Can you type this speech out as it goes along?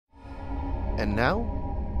And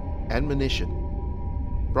now, admonition,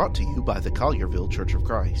 brought to you by the Collierville Church of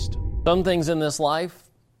Christ. Some things in this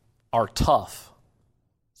life are tough.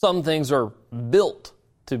 Some things are built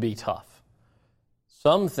to be tough.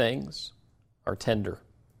 Some things are tender.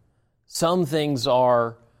 Some things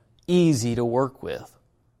are easy to work with.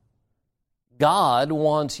 God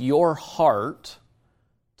wants your heart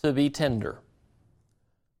to be tender.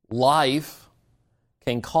 Life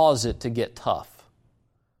can cause it to get tough.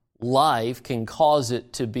 Life can cause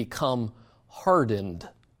it to become hardened.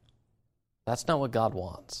 That's not what God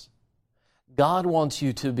wants. God wants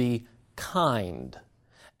you to be kind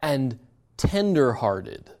and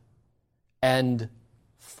tender-hearted and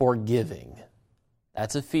forgiving.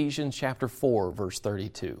 That's Ephesians chapter 4, verse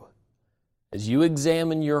 32. As you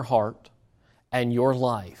examine your heart and your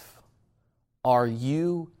life, are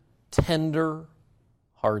you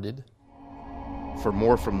tender-hearted? For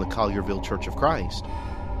more from the Collierville Church of Christ,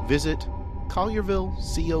 visit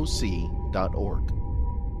colliervillecoc.org.